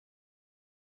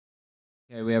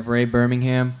Okay, we have Ray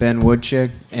Birmingham, Ben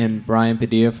Woodchick, and Brian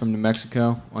Padilla from New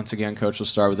Mexico. Once again, Coach will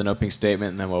start with an opening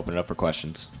statement, and then we'll open it up for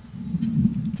questions.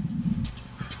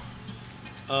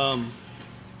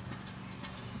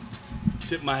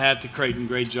 Tip my hat to Creighton.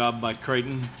 Great job by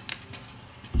Creighton.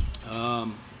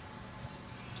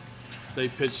 They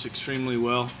pitched extremely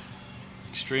well,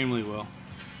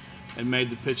 and made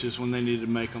the pitches when they needed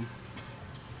to make them.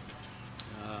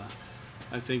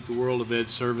 I think the world of Ed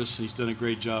Service. He's done a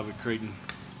great job at Creighton.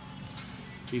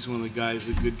 He's one of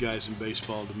the good guys in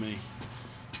baseball to me.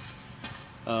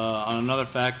 On another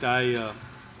fact, I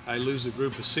lose a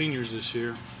group of seniors this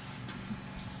year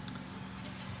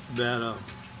that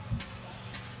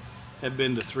have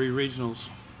been to 3 regionals,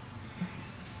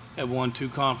 have won 2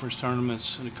 conference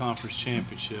tournaments and a conference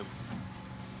championship.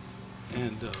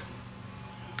 And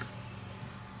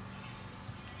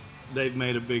they've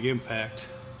made a big impact.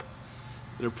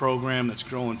 They're a program that's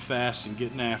growing fast and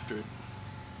getting after it.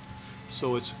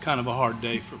 So it's kind of a hard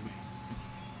day for me.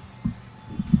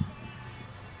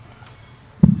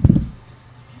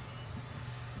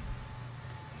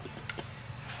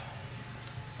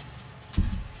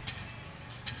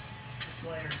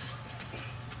 Players,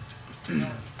 a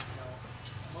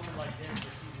moment like this, the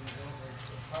season is over.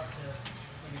 It's hard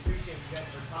to appreciate what you guys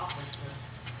have accomplished, but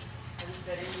hasn't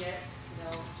set in yet.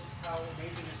 Just how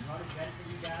amazing this run has been for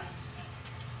you guys.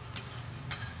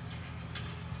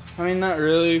 I mean, not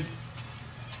really,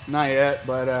 not yet,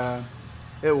 but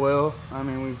it will. I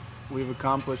mean, we've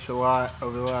accomplished a lot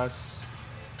over the last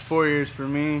 4 years for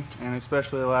me, and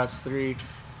especially the last 3,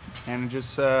 and it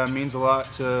just means a lot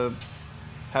to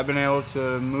have been able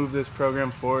to move this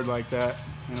program forward like that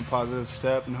in a positive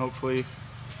step, and hopefully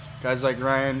guys like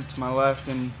Ryan to my left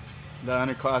and the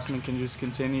underclassmen can just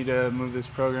continue to move this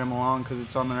program along because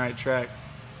it's on the right track.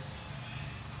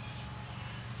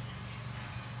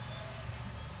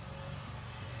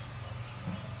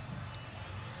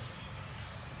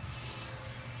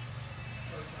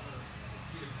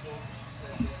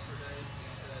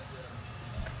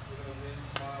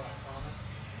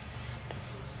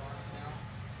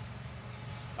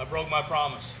 I broke my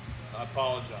promise. I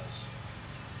apologize.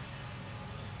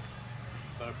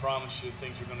 But I promise you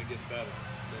things are going to get better.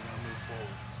 They're going to move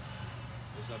forward.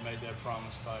 Because I made that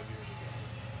promise 5 years ago.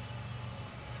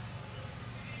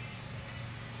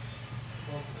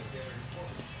 Both of the hitters, what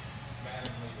was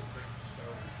Mattingly the Creighton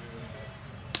starter doing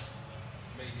that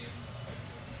made him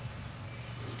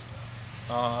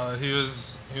effective?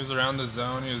 He was around the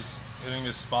zone. He was hitting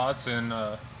his spots, and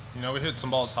we hit some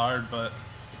balls hard, but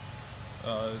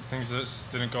things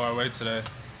just didn't go our way today.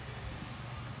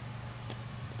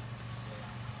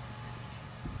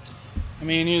 I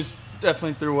mean, he was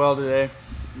definitely threw well today.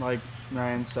 Like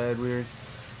Ryan said, we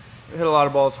hit a lot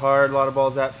of balls hard, a lot of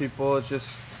balls at people. It's just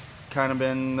kind of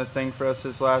been the thing for us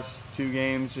this last 2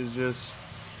 games is just,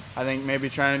 I think, maybe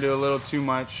trying to do a little too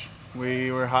much.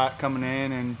 We were hot coming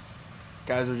in, and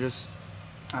guys were just,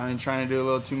 trying to do a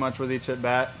little too much with each at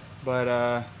bat.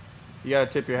 But you got to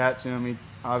tip your hat to him. He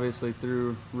obviously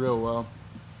threw real well.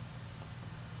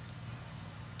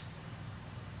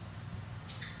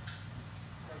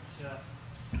 Coach, what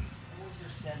was your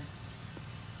sense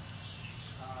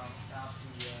about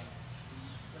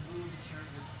the moves that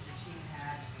your team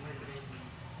had, the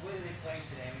way that they played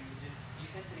today? I mean, did you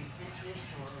sense any tenseness,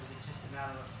 or was it just a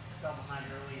matter of fell behind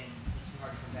early and it was too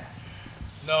hard to come back?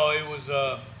 No, it was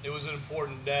an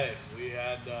important day.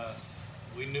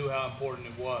 We knew how important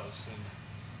it was,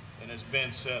 and as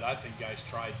Ben said, I think guys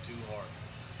tried too hard.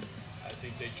 I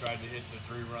think they tried to hit the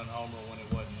 3-run homer when it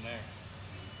wasn't there.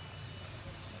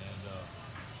 And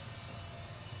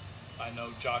I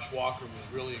know Josh Walker was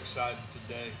really excited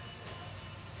today,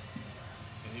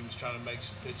 and he was trying to make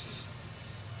some pitches,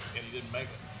 and he didn't make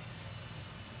it.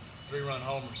 3-run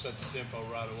homer set the tempo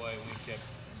right away, and we kept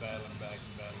battling back.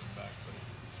 But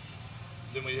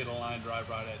then we hit a line drive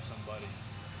right at somebody.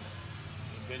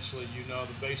 Eventually,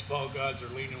 the baseball gods are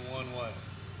leaning one way.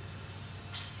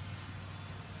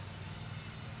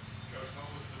 Coach, what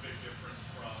was the big difference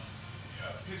from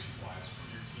pitching-wise from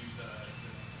your team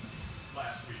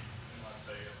last week in Las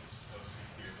Vegas as opposed to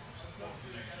here? What was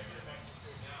the big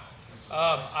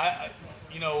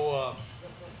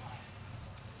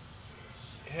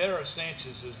Hera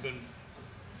Sanchez has been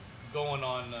going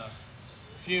on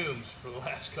fumes for the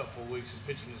last couple of weeks and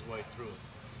pitching his way through it.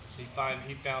 He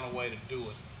found a way to do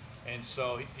it, and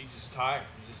so he's just tired.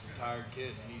 He's just a tired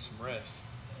kid. He needs some rest,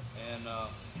 and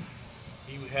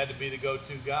he had to be the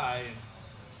go-to guy.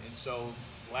 And so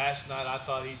last night I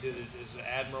thought he did an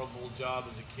admirable job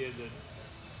as a kid that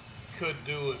could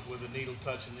do it with a needle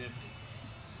touching empty.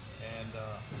 And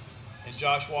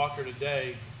Josh Walker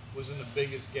today was in the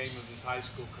biggest game of his high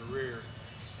school career,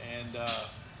 and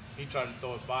he tried to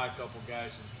throw it by a couple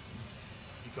guys,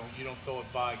 and you don't throw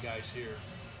it by guys here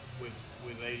with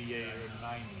 88 or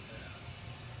 90.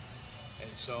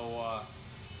 And so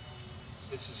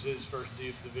this is his first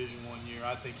Division I year.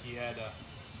 I think he had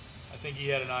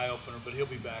an eye opener, but he'll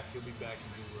be back. He'll be back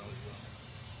and do really well.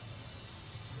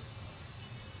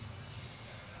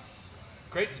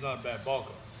 Creighton's not a bad ball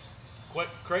club.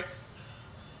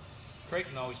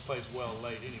 Creighton always plays well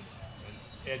late anyway, and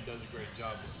Ed does a great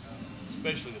job with it,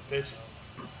 especially the pitching.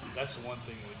 That's the one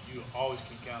thing that you always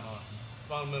can count on.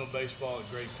 Fundamental baseball and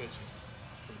great pitching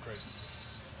from Creighton.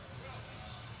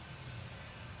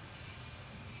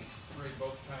 Ray,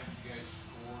 both times you guys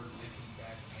scored, they came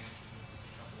back and answered with a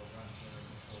couple of runs there in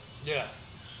the fourth. Yeah.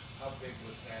 How big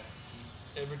was that?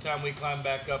 Every time we climbed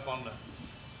back up on the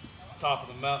top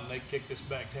of the mountain, they kicked us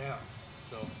back down.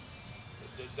 So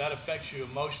that affects you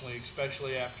emotionally,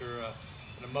 especially after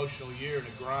an emotional year and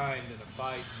a grind and a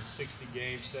fight and 60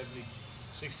 games, 70,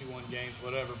 61 games,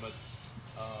 whatever. But,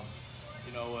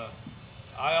 you know,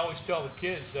 I always tell the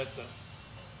kids that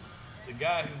the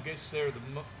guy who gets there,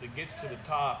 that gets to the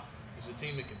top, is a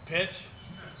team that can pitch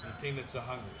and a team that's the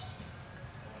hungriest.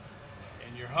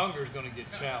 And your hunger is going to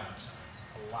get challenged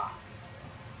a lot.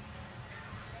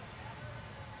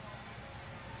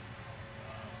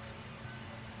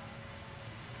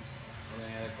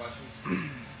 Any other questions? For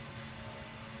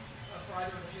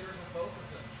either of the hitters or both of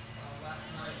them, last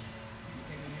night you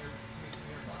came in here 2 weeks from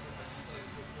here talking about you said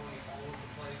you were throwing it all over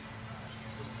the place.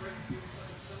 Was Creighton doing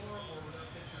something similar, or were their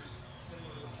pitchers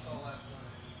similar to what we saw last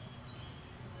night?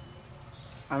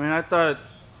 I mean, I thought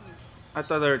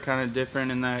they were kind of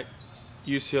different in that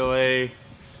UCLA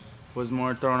was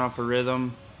more thrown off the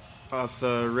rhythm,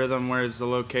 whereas the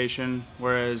location,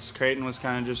 whereas Creighton was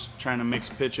kind of just trying to mix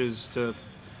pitches to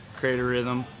create a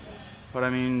rhythm. But I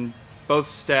mean, both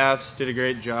staffs did a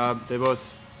great job. They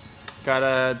both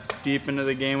got deep into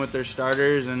the game with their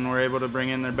starters and were able to bring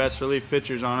in their best relief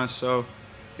pitchers on us. So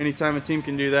anytime a team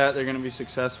can do that, they're going to be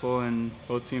successful, and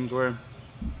both teams were.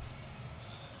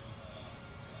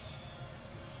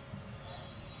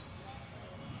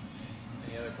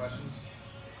 Any other questions?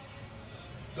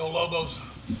 Go Lobos.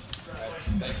 All right,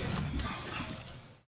 thank you.